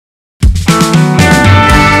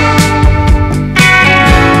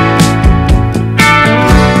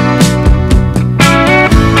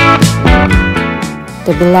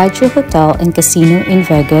The Bellagio Hotel and Casino in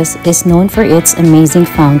Vegas is known for its amazing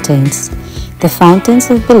fountains. The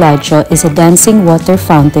Fountains of Bellagio is a dancing water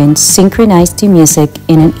fountain synchronized to music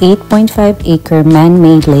in an 8.5-acre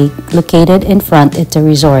man-made lake located in front at the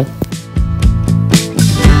resort.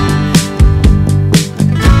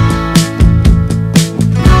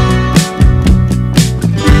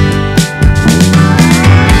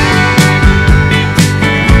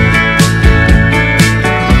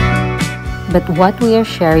 But what we are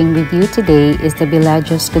sharing with you today is the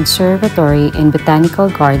Bellagio's Conservatory and Botanical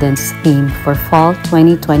Gardens theme for Fall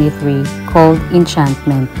 2023 called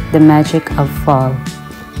Enchantment, the Magic of Fall.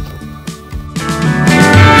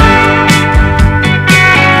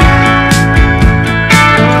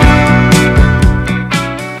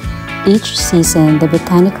 Each season, the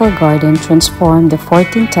Botanical Garden transformed the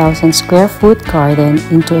 14,000 square foot garden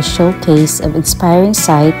into a showcase of inspiring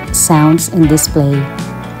sight, sounds, and display.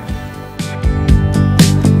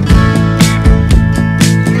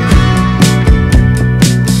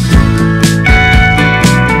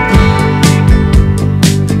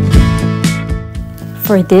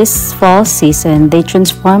 For this fall season, they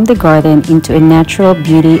transformed the garden into a natural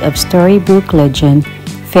beauty of storybook legend,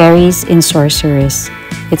 fairies, and sorcerers.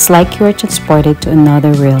 It's like you are transported to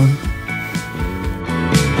another realm.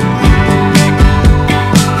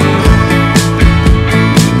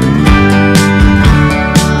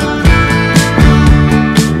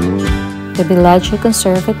 The Bellagio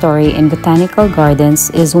Conservatory and Botanical Gardens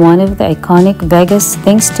is one of the iconic Vegas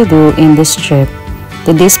things to do in this trip.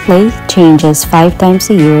 The display changes 5 times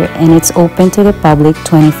a year and it's open to the public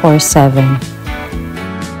 24/7.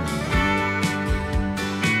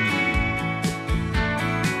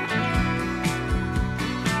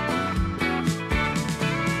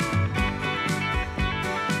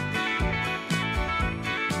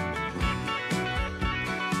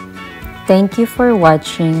 Thank you for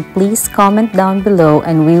watching. Please comment down below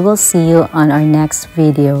and we will see you on our next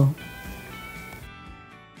video.